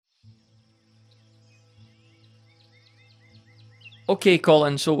Okay,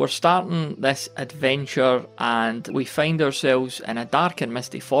 Colin, so we're starting this adventure and we find ourselves in a dark and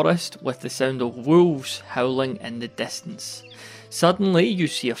misty forest with the sound of wolves howling in the distance. Suddenly, you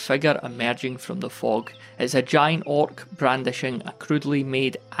see a figure emerging from the fog. It's a giant orc brandishing a crudely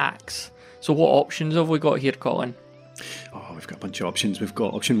made axe. So what options have we got here, Colin? Oh, we've got a bunch of options. We've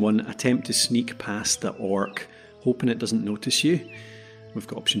got option 1, attempt to sneak past the orc, hoping it doesn't notice you. We've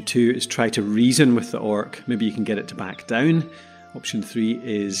got option 2 is try to reason with the orc. Maybe you can get it to back down. Option 3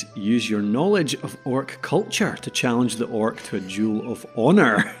 is use your knowledge of orc culture to challenge the orc to a duel of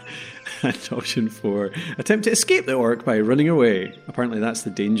honour. And option 4, attempt to escape the orc by running away. Apparently that's the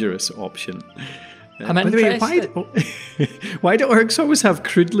dangerous option. I'm interested. Why do orcs always have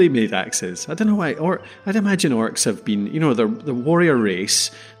crudely made axes? I don't know why. I'd imagine orcs have been, the warrior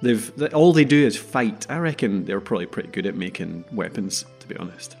race. All they do is fight. I reckon they're probably pretty good at making weapons, to be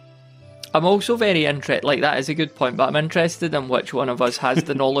honest. I'm also very interested, that is a good point, but I'm interested in which one of us has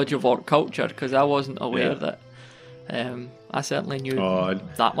the knowledge of orc culture, because I wasn't aware that I certainly knew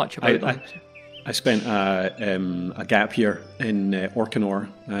that much about them. I spent a gap year in Orcanor,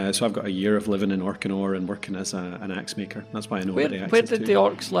 so I've got a year of living in Orcanor and working as an axe maker. That's why I know what the axe Where is did too. the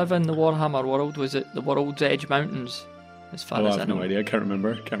orcs live in the Warhammer world? Was it the World's Edge Mountains? As far as I have know. No idea. I can't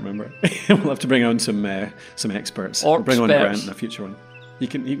remember. We'll have to bring on some experts. Orc we'll bring on experts. Grant in a future one. You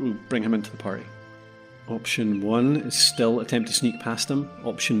can bring him into the party. Option 1 is still attempt to sneak past him.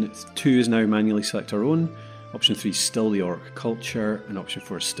 Option 2 is now manually select our own. Option 3 is still the orc culture. And option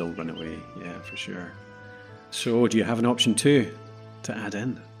 4 is still run away. Yeah, for sure. So, do you have an option 2 to add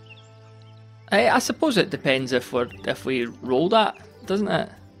in? I suppose it depends if we roll that, doesn't it?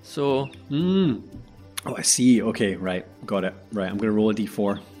 So. Oh, I see. Okay, right. Got it. Right, I'm going to roll a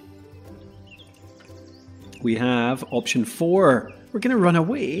d4. We have option 4. We're going to run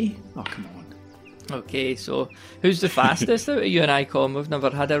away. Oh, come on. Okay, so who's the fastest out of you and I, Colin? We've never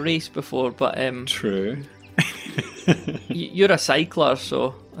had a race before, but True. You're a cycler,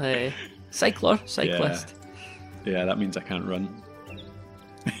 so cyclist. Yeah, that means I can't run.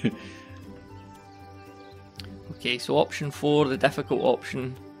 Okay, so option 4, the difficult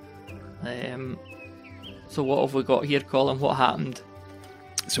option. So what have we got here, Colin? What happened?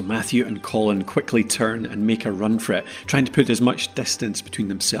 So Matthew and Colin quickly turn and make a run for it, trying to put as much distance between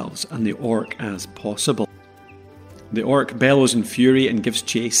themselves and the orc as possible. The orc bellows in fury and gives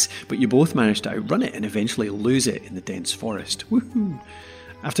chase, but you both manage to outrun it and eventually lose it in the dense forest. Woohoo!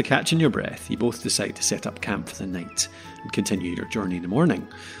 After catching your breath, you both decide to set up camp for the night and continue your journey in the morning.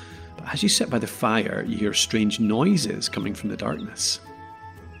 But as you sit by the fire, you hear strange noises coming from the darkness.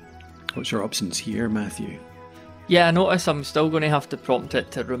 What's your options here, Matthew? Yeah, I notice I'm still going to have to prompt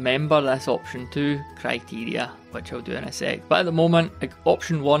it to remember this option 2 criteria, which I'll do in a sec. But at the moment,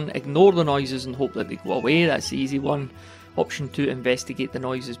 option 1, ignore the noises and hope that they go away. That's the easy one. Option 2, investigate the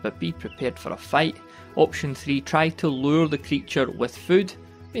noises but be prepared for a fight. Option 3, try to lure the creature with food.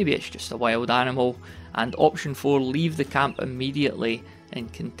 Maybe it's just a wild animal. And option 4, leave the camp immediately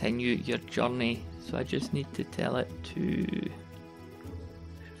and continue your journey. So I just need to tell it to...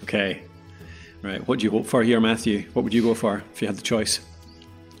 Okay. Right, what do you hope for here, Matthew? What would you go for if you had the choice?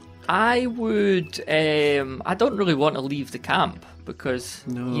 I would... I don't really want to leave the camp because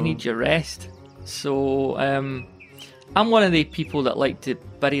you need your rest. So I'm one of the people that like to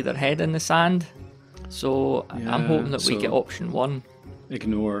bury their head in the sand. So I'm hoping that we get option 1.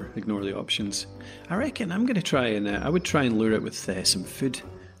 Ignore the options. I reckon I'm going to try and... I would try and lure it with some food.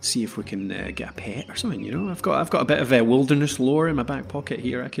 See if we can get a pet or something, I've got a bit of wilderness lore in my back pocket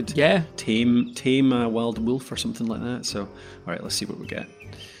here. I could tame a wild wolf or something like that. So, alright, let's see what we get.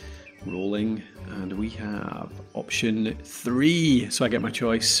 Rolling, and we have option 3. So I get my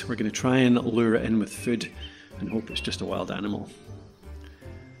choice. We're going to try and lure it in with food and hope it's just a wild animal.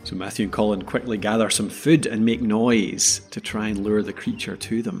 So Matthew and Colin quickly gather some food and make noise to try and lure the creature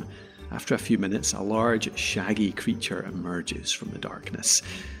to them. After a few minutes, a large, shaggy creature emerges from the darkness.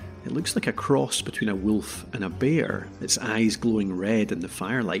 It looks like a cross between a wolf and a bear, its eyes glowing red in the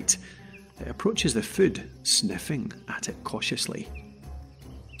firelight. It approaches the food, sniffing at it cautiously.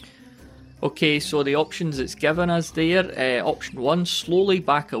 Okay, so the options it's given us there. Option 1, slowly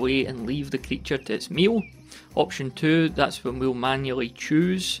back away and leave the creature to its meal. Option 2, that's when we'll manually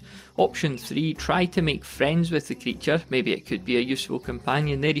choose. Option 3, try to make friends with the creature. Maybe it could be a useful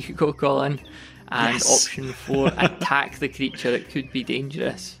companion. There you go, Colin. And yes. Option 4, attack the creature. It could be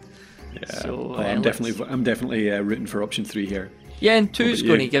dangerous. Yeah, so, I'm definitely rooting for option 3 here. Yeah, and 2 is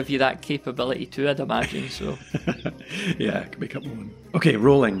going to give you that capability too, I'd imagine. So. Yeah, it could make up one. Okay,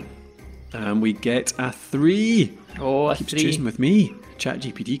 rolling. And we get a 3. Oh, a Keeps 3. choosing with me.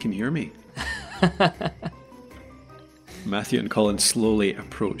 ChatGPT can hear me. Matthew and Colin slowly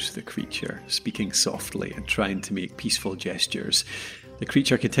approach the creature, speaking softly and trying to make peaceful gestures. The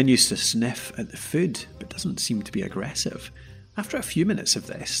creature continues to sniff at the food, but doesn't seem to be aggressive. After a few minutes of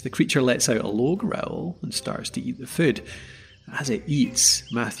this, the creature lets out a low growl and starts to eat the food. As it eats,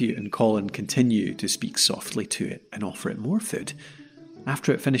 Matthew and Colin continue to speak softly to it and offer it more food.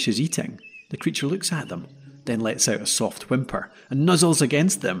 After it finishes eating, the creature looks at them, then lets out a soft whimper and nuzzles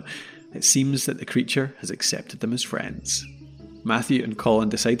against them. It seems that the creature has accepted them as friends. Matthew and Colin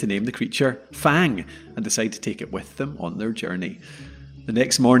decide to name the creature Fang and decide to take it with them on their journey. The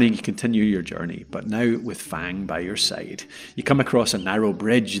next morning you continue your journey, but now with Fang by your side. You come across a narrow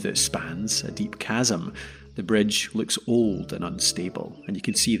bridge that spans a deep chasm. The bridge looks old and unstable, and you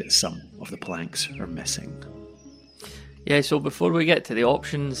can see that some of the planks are missing. Yeah, so before we get to the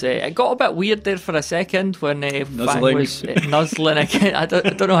options, it got a bit weird there for a second when Fang was nuzzling again. I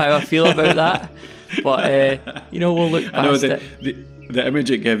don't know how I feel about that, but we'll look past it. The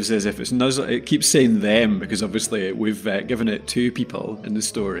image it gives is if it's nuzzle, it keeps saying them because obviously we've given it two people in the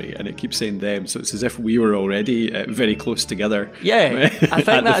story, and it keeps saying them, so it's as if we were already very close together. Yeah, I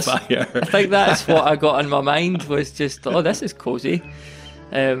think the fire. I think that's what I got in my mind was just, this is cosy,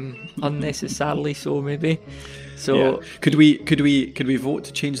 unnecessarily so maybe. So yeah. Could we vote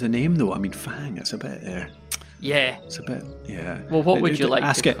to change the name though? I mean, Fang. It's a bit. Yeah. It's a bit. Yeah. Well, what would you like?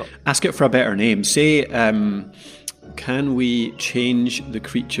 Ask it for a better name. Say, can we change the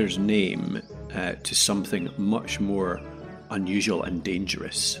creature's name to something much more unusual and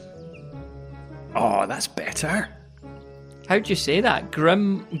dangerous? Oh, that's better. How'd you say that?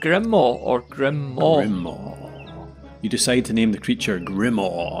 Grimmaw or Grimmaw? Grimmaw. You decide to name the creature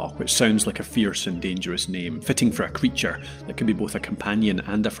Grimmaw, which sounds like a fierce and dangerous name, fitting for a creature that can be both a companion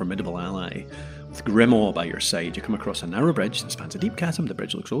and a formidable ally. With Grimmaw by your side, you come across a narrow bridge that spans a deep chasm. The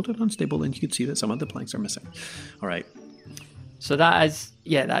bridge looks old and unstable, and you can see that some of the planks are missing. All right. So that's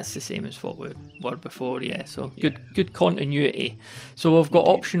the same as what we were before, yeah. So good continuity. So we've got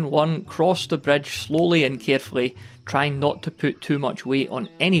option 1, cross the bridge slowly and carefully, trying not to put too much weight on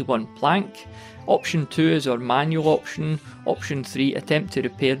any one plank. Option 2 is our manual option. Option 3, attempt to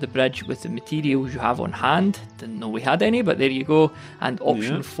repair the bridge with the materials you have on hand. Didn't know we had any, but there you go. And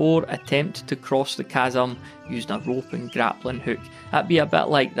option 4, attempt to cross the chasm using a rope and grappling hook. That'd be a bit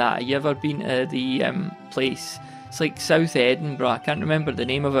like that. Have you ever been to the place? It's like South Edinburgh. I can't remember the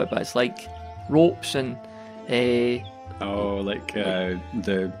name of it, but it's like ropes and...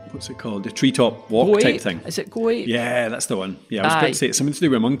 what's it called? The treetop walk type thing. Is it Go Ape? Yeah, that's the one. Yeah, I was about to say it's something to do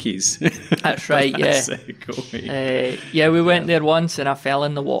with monkeys. That's right, yeah. Go Ape. We went there once and I fell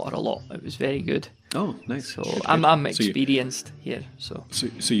in the water a lot. It was very good. Oh, nice. So I'm experienced here. So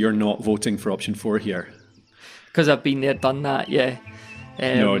you're not voting for option 4 here? Because I've been there, done that, yeah.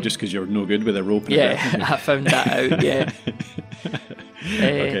 No, just because you're no good with a rope. I found that out, yeah.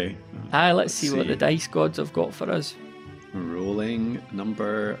 Okay. Let's see what the dice gods have got for us. Rolling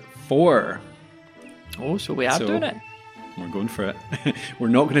number 4. Oh, so we are doing it. We're going for it. We're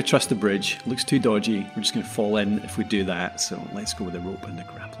not going to trust the bridge. It looks too dodgy. We're just going to fall in if we do that. So let's go with the rope and the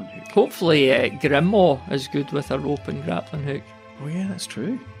grappling hook. Hopefully Grimmaw is good with a rope and grappling hook. Oh yeah, that's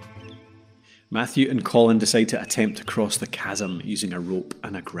true. Matthew and Colin decide to attempt to cross the chasm using a rope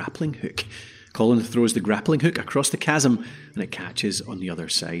and a grappling hook. Colin throws the grappling hook across the chasm and it catches on the other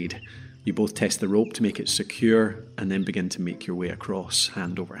side. You both test the rope to make it secure and then begin to make your way across,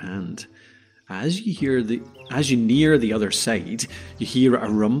 hand over hand. As you near the other side, you hear a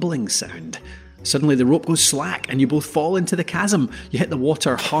rumbling sound. Suddenly the rope goes slack and you both fall into the chasm. You hit the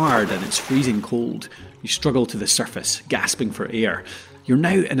water hard and it's freezing cold. You struggle to the surface, gasping for air. You're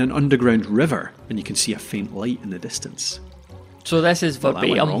now in an underground river and you can see a faint light in the distance. So this is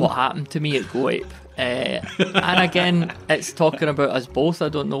verbatim what happened to me at Go Ape. And again, it's talking about us both. I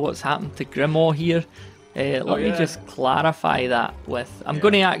don't know what's happened to Grimmaw here. Let me just clarify that with... I'm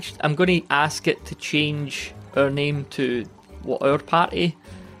going to ask it to change our name to what our party,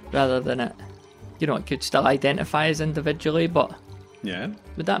 rather than it could still identify as individually, but... Yeah.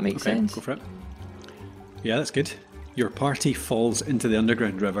 Would that make sense? Go for it. Yeah, that's good. Your party falls into the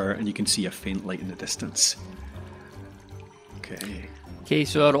underground river and you can see a faint light in the distance. Okay,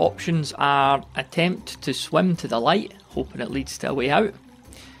 so our options are attempt to swim to the light, hoping it leads to a way out.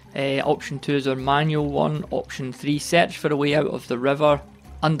 Option 2 is our manual one. Option 3, search for a way out of the river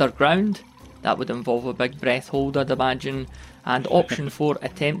underground. That would involve a big breath hold, I'd imagine. And option 4,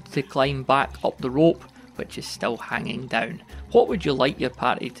 attempt to climb back up the rope, which is still hanging down. What would you like your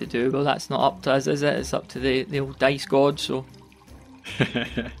party to do? Well, that's not up to us, is it? It's up to the old dice gods, so...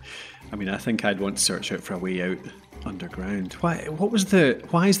 I mean, I think I'd want to search out for a way out. Underground. Why?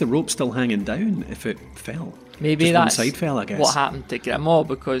 Why is the rope still hanging down if it fell? Maybe just that's one side fell, I guess. what happened to Grimmaw,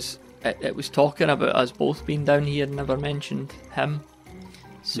 because it was talking about us both being down here and never mentioned him.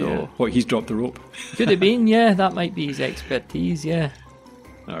 So Yeah. What, he's dropped the rope? could have been, yeah, that might be his expertise, yeah.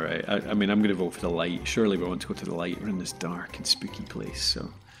 All right. I mean, I'm going to vote for the light. Surely we want to go to the light. We're in this dark and spooky place,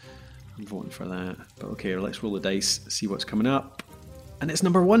 so I'm voting for that. But okay, let's roll the dice, see what's coming up. And it's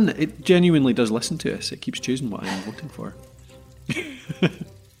number 1. It genuinely does listen to us. It keeps choosing what I'm voting for.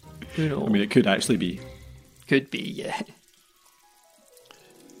 Who knows? I mean, it could actually be. Could be, yeah.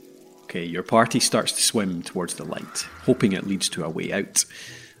 Okay, your party starts to swim towards the light, hoping it leads to a way out.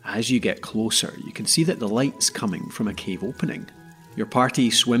 As you get closer, you can see that the light's coming from a cave opening. Your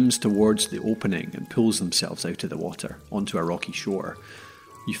party swims towards the opening and pulls themselves out of the water onto a rocky shore.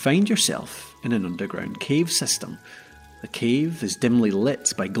 You find yourself in an underground cave system. The cave is dimly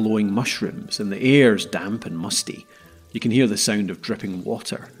lit by glowing mushrooms and the air's damp and musty. You can hear the sound of dripping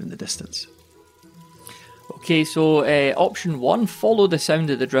water in the distance. Okay, so option 1, follow the sound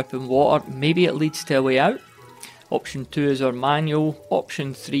of the dripping water. Maybe it leads to a way out. Option 2 is our manual.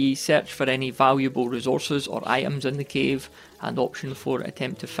 Option 3, search for any valuable resources or items in the cave. And option 4,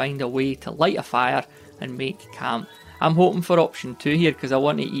 attempt to find a way to light a fire and make camp. I'm hoping for option 2 here because I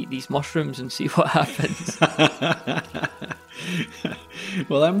want to eat these mushrooms and see what happens.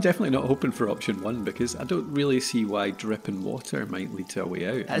 Well, I'm definitely not hoping for option 1 because I don't really see why dripping water might lead to a way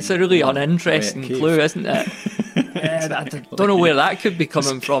out. It's a really uninteresting clue, isn't it? I don't know where that could be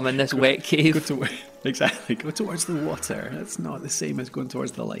coming from in this wet cave. Exactly, go towards the water. That's not the same as going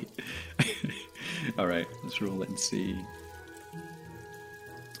towards the light. All right, let's roll it and see.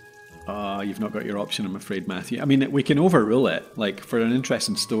 You've not got your option, I'm afraid, Matthew. I mean, we can overrule it, like, for an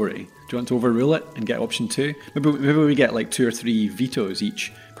interesting story. Do you want to overrule it and get option 2? Maybe we get, like, 2 or 3 vetoes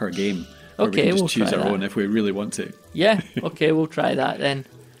each per game. Or Okay, we can just we'll choose try our that. own if we really want to. Yeah, okay, we'll try that then.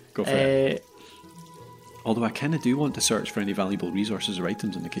 Go for it. Although I kind of do want to search for any valuable resources or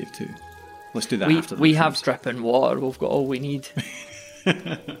items in the cave, too. Let's do that after the We have mushrooms. dripping water, we've got all we need.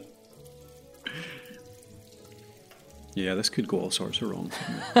 Yeah, this could go all sorts of wrong.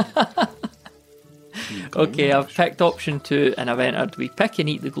 Okay, I've picked option 2 and I've entered we pick and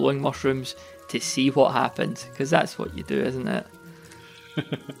eat the glowing mushrooms to see what happens, because that's what you do, isn't it?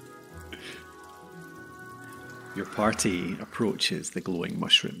 Your party approaches the glowing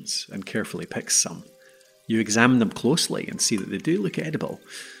mushrooms and carefully picks some. You examine them closely and see that they do look edible.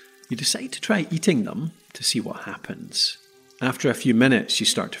 You decide to try eating them to see what happens. After a few minutes, you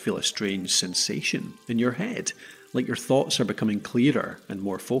start to feel a strange sensation in your head, like your thoughts are becoming clearer and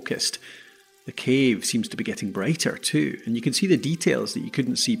more focused. The cave seems to be getting brighter too, and you can see the details that you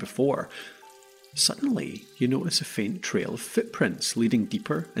couldn't see before. Suddenly, you notice a faint trail of footprints leading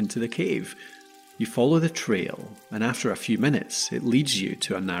deeper into the cave. You follow the trail, and after a few minutes, it leads you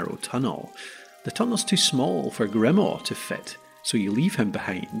to a narrow tunnel. The tunnel's too small for Grimmaw to fit, so you leave him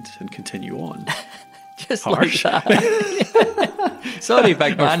behind and continue on. Just Harsh. like that. Sorry,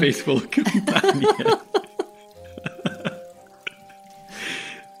 big Our man. faithful companion.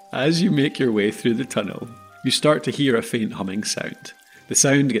 As you make your way through the tunnel, you start to hear a faint humming sound. The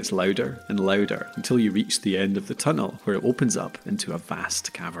sound gets louder and louder until you reach the end of the tunnel, where it opens up into a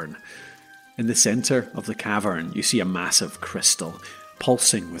vast cavern. In the centre of the cavern, you see a massive crystal,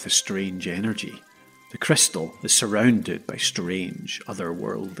 pulsing with a strange energy. The crystal is surrounded by strange,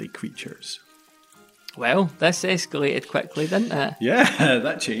 otherworldly creatures. Well, this escalated quickly, didn't it? Yeah,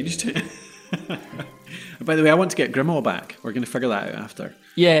 that changed. By the way, I want to get Grimmaw back. We're going to figure that out after.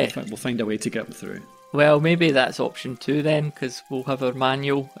 Yeah. We'll find a way to get him through. Well, maybe that's option 2 then, because we'll have our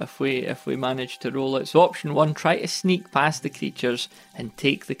manual if we manage to roll it. So option 1, try to sneak past the creatures and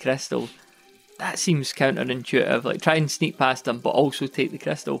take the crystal. That seems counterintuitive. Like, try and sneak past them, but also take the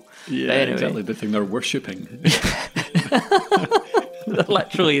crystal. Yeah, But anyway, exactly the thing they're worshipping. they're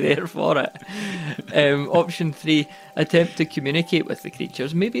literally there for it. Option 3, attempt to communicate with the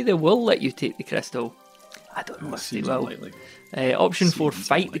creatures. Maybe they will let you take the crystal. I don't know if they Seems will. unlikely. Option 4, Seems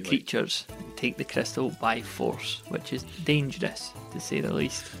fight the unlikely. creatures and take the crystal by force, which is dangerous, to say the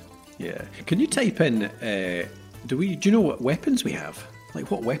least. Yeah. Can you type in? Do you know what weapons we have? Like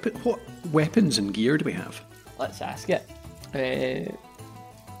what weapons and gear do we have? Let's ask it.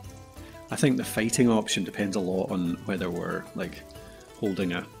 I think the fighting option depends a lot on whether we're like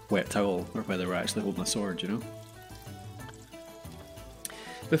holding a wet towel or whether we're actually holding a sword. You know.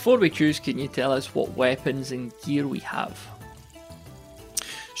 Before we choose, can you tell us what weapons and gear we have?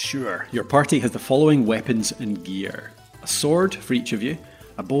 Sure. Your party has the following weapons and gear: a sword for each of you,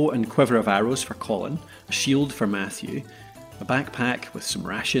 a bow and quiver of arrows for Colin, a shield for Matthew. a backpack with some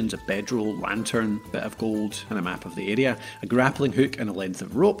rations, a bedroll, lantern, bit of gold, and a map of the area, a grappling hook and a length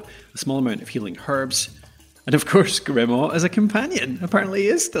of rope, a small amount of healing herbs, and of course Grimoire as a companion. Apparently he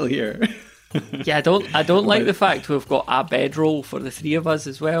is still here. Yeah, I don't like the fact we've got a bedroll for the three of us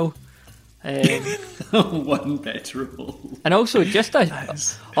as well. One bedroll. And also I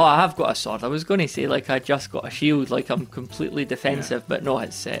have got a sword. I was going to say like I just got a shield, like I'm completely defensive, but no,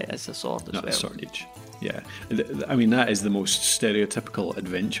 it's a sword as Not well. a swordage. Yeah, I mean that is the most stereotypical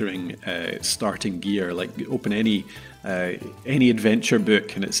adventuring starting gear. Like open any adventure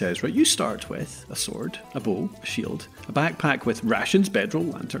book and it says, right, you start with a sword, a bow, a shield, a backpack with rations, bedroll,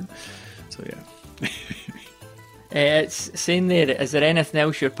 lantern. So yeah. It's saying there, is there anything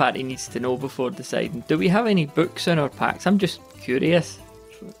else your party needs to know before deciding? Do we have any books in our packs? I'm just curious,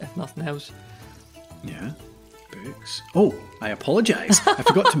 if nothing else. Yeah, books. Oh, I apologise. I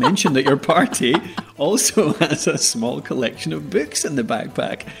forgot to mention that your party also has a small collection of books in the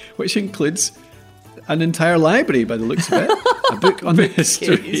backpack, which includes an entire library by the looks of it. A book on the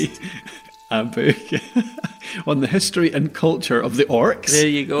history. A book on the history and culture of the orcs. There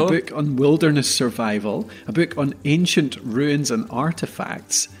you go. A book on wilderness survival. A book on ancient ruins and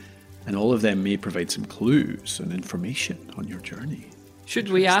artifacts. And all of them may provide some clues and information on your journey. Should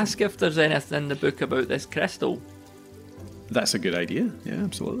we ask if there's anything in the book about this crystal? That's a good idea. Yeah,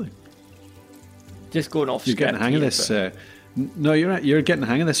 absolutely. Just going off You're script getting the hang of here, this. No, you're getting the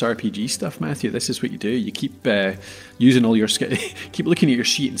hang of this RPG stuff, Matthew. This is what you do. You keep using all your keep looking at your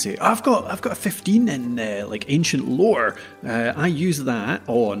sheet and say, I've got a 15 in like ancient lore. I use that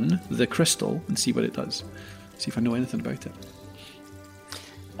on the crystal and see what it does. See if I know anything about it.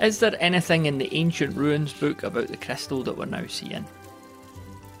 Is there anything in the Ancient Ruins book about the crystal that we're now seeing?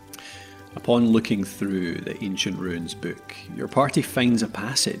 Upon looking through the Ancient Ruins book, your party finds a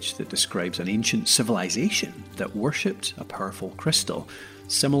passage that describes an ancient civilization that worshipped a powerful crystal,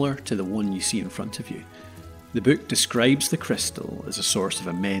 similar to the one you see in front of you. The book describes the crystal as a source of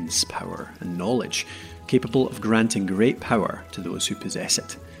immense power and knowledge, capable of granting great power to those who possess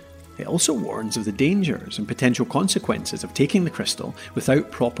it. It also warns of the dangers and potential consequences of taking the crystal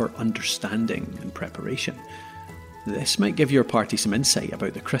without proper understanding and preparation. This might give your party some insight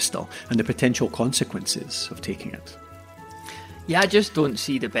about the crystal and the potential consequences of taking it. Yeah, I just don't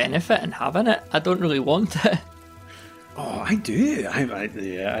see the benefit in having it. I don't really want it. Oh, I do. I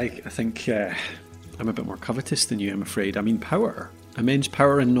think I'm a bit more covetous than you, I'm afraid. I mean, power. Immense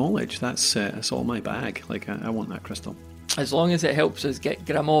power and knowledge. That's all my bag. Like, I want that crystal. As long as it helps us get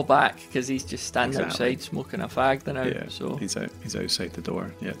Grimoire back, because he's just standing Exactly. outside smoking a fag now. Yeah, So he's outside the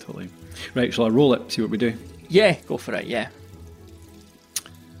door. Yeah, totally. Right, shall I roll it? See what we do? yeah, go for it. Yeah.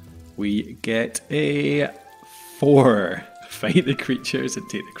 We get a 4. Fight the creatures and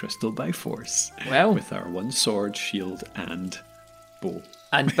take the crystal by force. Well. With our one sword, shield, and bow.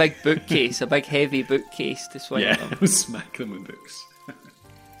 And big bookcase, a big heavy bookcase to swing at them. Yeah, smack them with books.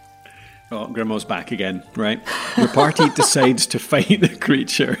 Oh, Grimoire's back again, right? Your party decides to fight the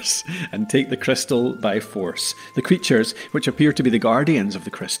creatures and take the crystal by force. The creatures, which appear to be the guardians of the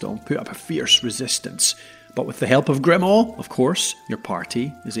crystal, put up a fierce resistance. But with the help of Grimoire, of course, your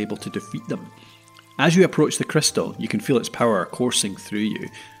party is able to defeat them. As you approach the crystal, you can feel its power coursing through you,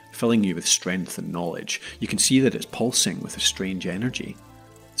 filling you with strength and knowledge. You can see that it's pulsing with a strange energy.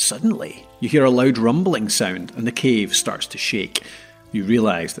 Suddenly, you hear a loud rumbling sound and the cave starts to shake. You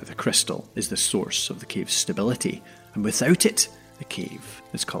realise that the crystal is the source of the cave's stability, and without it, the cave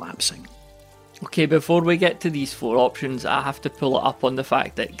is collapsing. Okay, before we get to these 4 options, I have to pull it up on the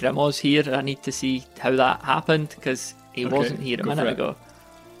fact that Grimoire's here. I need to see how that happened, because he wasn't here a minute ago.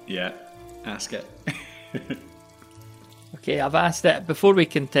 Yeah, ask it. Okay, I've asked it. Before we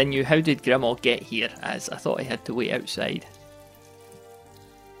continue, how did Grimoire get here? As I thought he had to wait outside.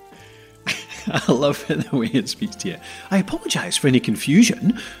 I love the way it speaks to you. I apologise for any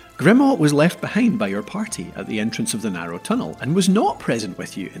confusion. Grimoire was left behind by your party at the entrance of the narrow tunnel and was not present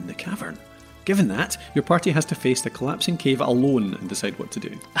with you in the cavern. Given that, your party has to face the collapsing cave alone and decide what to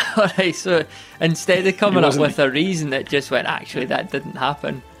do. Alright, so instead of coming up wasn't- with a reason, it just went, actually, that didn't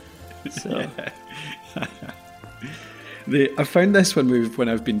happen. So, I found this when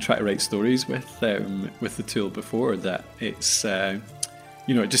I've been trying to write stories with the tool before, that it's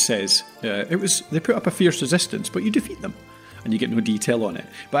it just says they put up a fierce resistance, but you defeat them, and you get no detail on it.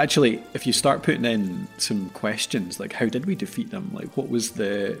 But actually, if you start putting in some questions like how did we defeat them, like what was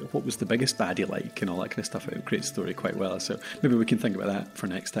the biggest baddie like, and all that kind of stuff, it creates a story quite well. So maybe we can think about that for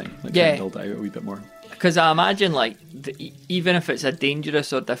next time. Like try and build it out a wee bit more. because I imagine, like, even if it's a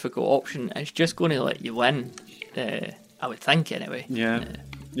dangerous or difficult option, it's just going to let you win. I would think, anyway. Yeah.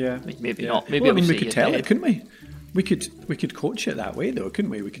 Maybe Yeah. not. Maybe well, I mean, it'll we say could tell you're it, couldn't we? We could coach it that way though,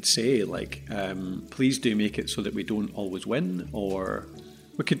 couldn't we? We could say like, please do make it so that we don't always win, or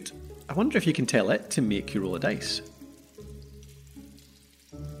we could. I wonder if you can tell it to make you roll a dice.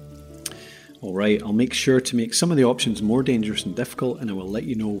 All right, I'll make sure to make some of the options more dangerous and difficult, and I will let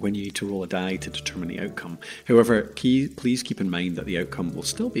you know when you need to roll a die to determine the outcome. However, please keep in mind that the outcome will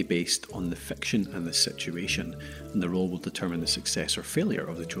still be based on the fiction and the situation, and the roll will determine the success or failure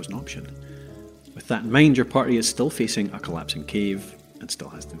of the chosen option. With that in mind, your party is still facing a collapsing cave and still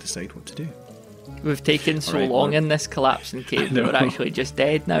has to decide what to do. We've taken so Right, long well- in this collapsing cave that know. we're actually just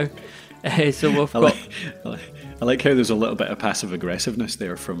dead now. So we've got... I like how there's a little bit of passive aggressiveness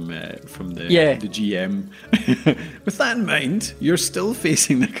there from the Yeah. the GM. With that in mind, you're still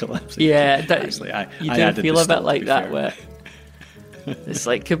facing the collapsing. Yeah, cave. Actually, you I do added feel the a bit stuff, to like be that fair. where it's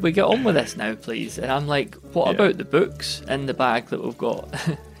like, could we get on with this now, please? And I'm like, what Yeah. about the books in the bag that we've got?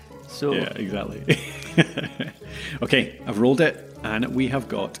 So Yeah, exactly. Okay, I've rolled it, and we have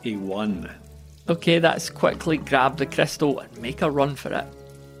got a 1. okay, that's quickly grab the crystal and make a run for it.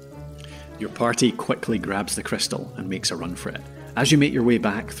 Your party quickly grabs the crystal and makes a run for it. As you make your way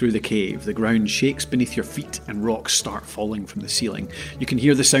back through the cave, the ground shakes beneath your feet and rocks start falling from the ceiling. You can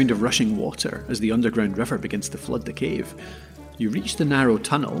hear the sound of rushing water as the underground river begins to flood the cave. You reach the narrow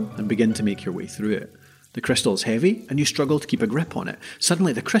tunnel and begin to make your way through it. The crystal is heavy and you struggle to keep a grip on it.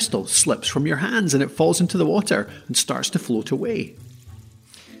 Suddenly the crystal slips from your hands and it falls into the water and starts to float away.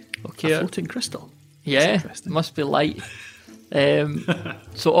 Okay, A floating crystal. yeah, interesting. must be light.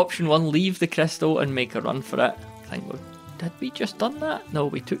 So option 1, leave the crystal and make a run for it. I think did we just done that? No,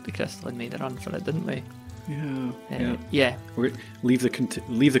 we took the crystal and made a run for it, didn't we? Yeah. Yeah. Leave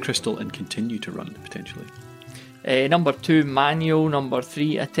the crystal and continue to run, potentially. Number 2, manual. Number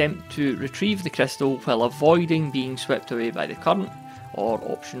 3, attempt to retrieve the crystal while avoiding being swept away by the current. Or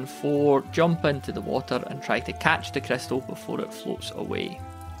option 4, jump into the water and try to catch the crystal before it floats away.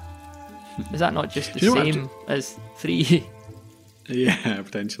 Is that not just the Do you know what I've same as 3? Yeah,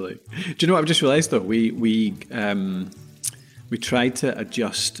 potentially. Do you know what I've just realised though? We tried to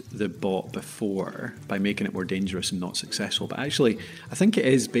adjust the bot before by making it more dangerous and not successful, but actually I think it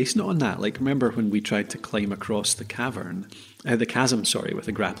is based on that. Like, remember when we tried to climb across the chasm, with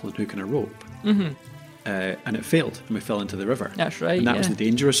a grappling hook and a rope, and it failed and we fell into the river. That's right, And that was yeah. the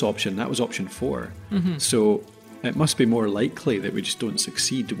dangerous option. That was option 4. So it must be more likely that we just don't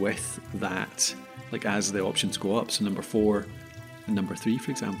succeed with that, like as the options go up. So number 4 and number 3,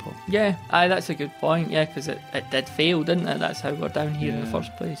 for example. Yeah, that's a good point. Yeah, because it did fail, didn't it? That's how we're down here in the Yeah.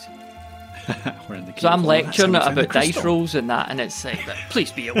 first place. We're in the So I'm cave. Oh, that's lecturing how it we found the about dice crystal. rolls and that, and it's like,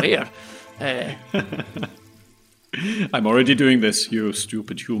 please be aware. I'm already doing this, you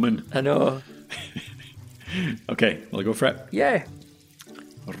stupid human. I know. Okay, will I go for it? Yeah.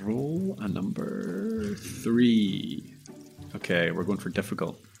 Roll a number 3. Okay, we're going for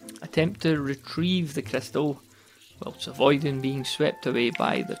difficult. Attempt to retrieve the crystal whilst avoiding being swept away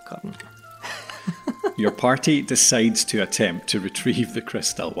by the current. Your party decides to attempt to retrieve the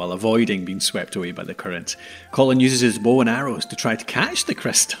crystal while avoiding being swept away by the current. Colin uses his bow and arrows to try to catch the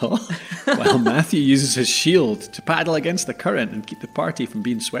crystal, while Matthew uses his shield to paddle against the current and keep the party from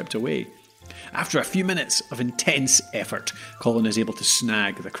being swept away. After a few minutes of intense effort, Colin is able to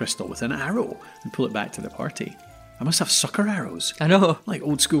snag the crystal with an arrow and pull it back to the party. I must have sucker arrows. I know. Like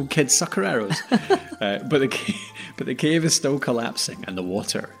old school kids' sucker arrows. But the cave is still collapsing and the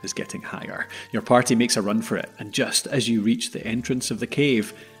water is getting higher. Your party makes a run for it, and just as you reach the entrance of the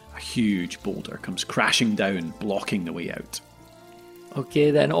cave, a huge boulder comes crashing down, blocking the way out. Okay,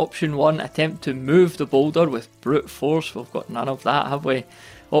 then option 1, attempt to move the boulder with brute force. We've got none of that, have we?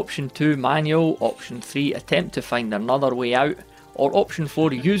 Option 2, manual. Option 3, attempt to find another way out. Or option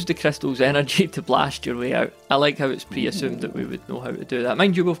 4, use the crystal's energy to blast your way out. I like how it's pre-assumed that we would know how to do that.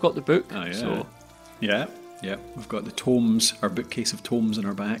 Mind you, we've got the book, Oh, yeah. so Yeah. We've got the tomes, our bookcase of tomes in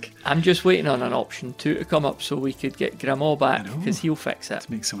our back. I'm just waiting on an option 2 to come up so we could get Grimoire back, know. because he'll fix it.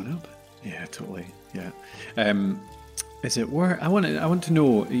 To make someone up. Yeah, totally. Yeah. Is it where I want to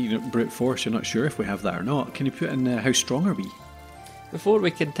know? Brute force. You're not sure if we have that or not. Can you put in how strong are we? Before we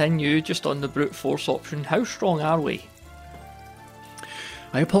continue, just on the brute force option, how strong are we?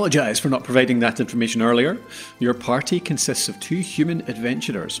 I apologise for not providing that information earlier. Your party consists of 2 human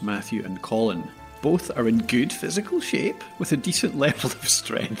adventurers, Matthew and Colin. Both are in good physical shape with a decent level of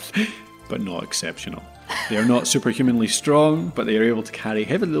strength, but not exceptional. They are not superhumanly strong, but they are able to carry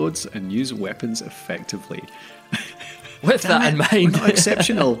heavy loads and use weapons effectively. With that in mind, We're not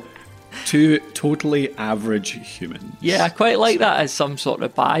exceptional. Two totally average humans. Yeah, I quite like that as some sort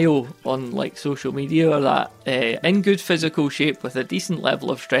of bio on like social media, or that in good physical shape with a decent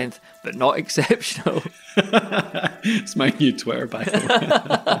level of strength, but not exceptional. It's my new Twitter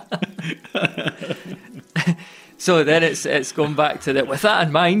bio. So then it's going back to that. With that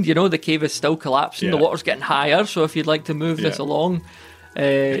in mind, the cave is still collapsing. Yeah. The water's getting higher. So if you'd like to move this along,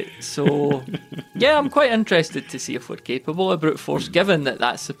 yeah, I'm quite interested to see if we're capable of brute force, given that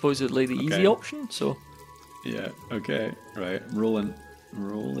that's supposedly the easy option. So yeah, okay, right, rolling.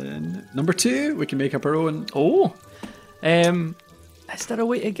 Number 2, we can make up our own. Oh, is there a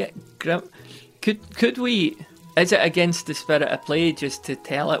way to get grim? Could we? Is it against the spirit of play just to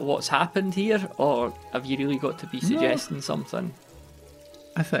tell it what's happened here, or have you really got to be suggesting something?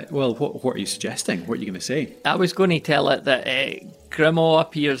 I thought, well, what are you suggesting? What are you going to say? I was going to tell it that Grimo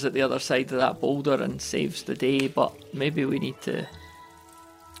appears at the other side of that boulder and saves the day, but maybe we need to...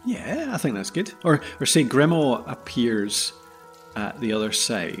 Yeah, I think that's good. Or say Grimo appears at the other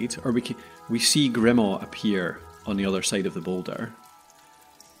side, or we see Grimo appear on the other side of the boulder.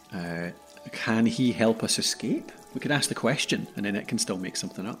 Can he help us escape? We could ask the question, and then it can still make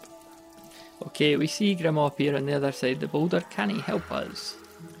something up. Okay, we see Grimo appear on the other side of the boulder. Can he help us?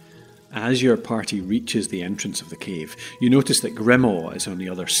 As your party reaches the entrance of the cave, you notice that Grimo is on the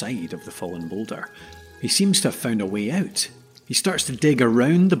other side of the fallen boulder. He seems to have found a way out. He starts to dig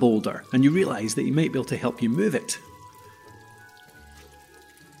around the boulder, and you realise that he might be able to help you move it.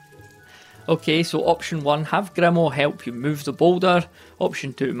 Okay, so option 1, have Grimo help you move the boulder.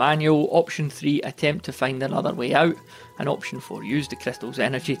 Option 2, manual. Option 3, attempt to find another way out. And option 4, use the crystal's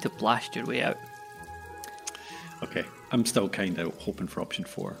energy to blast your way out. Okay, I'm still kind of hoping for option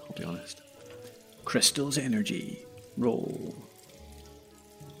 4, I'll be honest. Crystal's energy. Roll.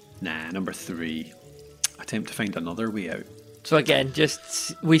 Nah, number 3. Attempt to find another way out. So again,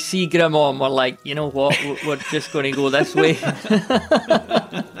 just we see Grimo and we're like, you know what, we're just going to go this way.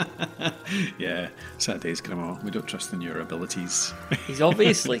 Yeah, sad days, Grimo. We don't trust in your abilities. He's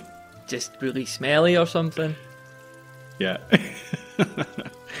obviously just really smelly or something. Yeah.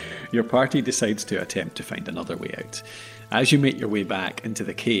 Your party decides to attempt to find another way out. As you make your way back into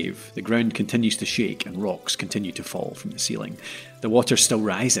the cave, the ground continues to shake and rocks continue to fall from the ceiling. The water's still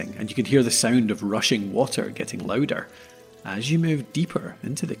rising, and you can hear the sound of rushing water getting louder. As you move deeper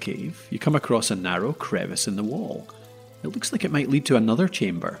into the cave, you come across a narrow crevice in the wall. It looks like it might lead to another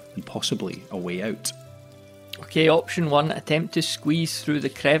chamber, and possibly a way out. Okay, option 1, attempt to squeeze through the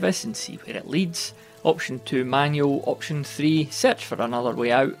crevice and see where it leads. Option 2, manual. Option 3, search for another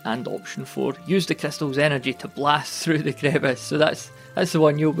way out. And option 4, use the crystal's energy to blast through the crevice. So that's the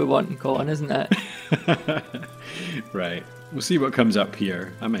one you'll be wanting, Colin, isn't it? Right. We'll see what comes up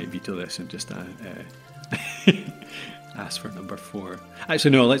here. I might veto this and just ask for number 4.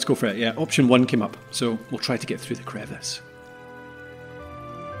 Actually, no, let's go for it. Yeah, option 1 came up, so we'll try to get through the crevice.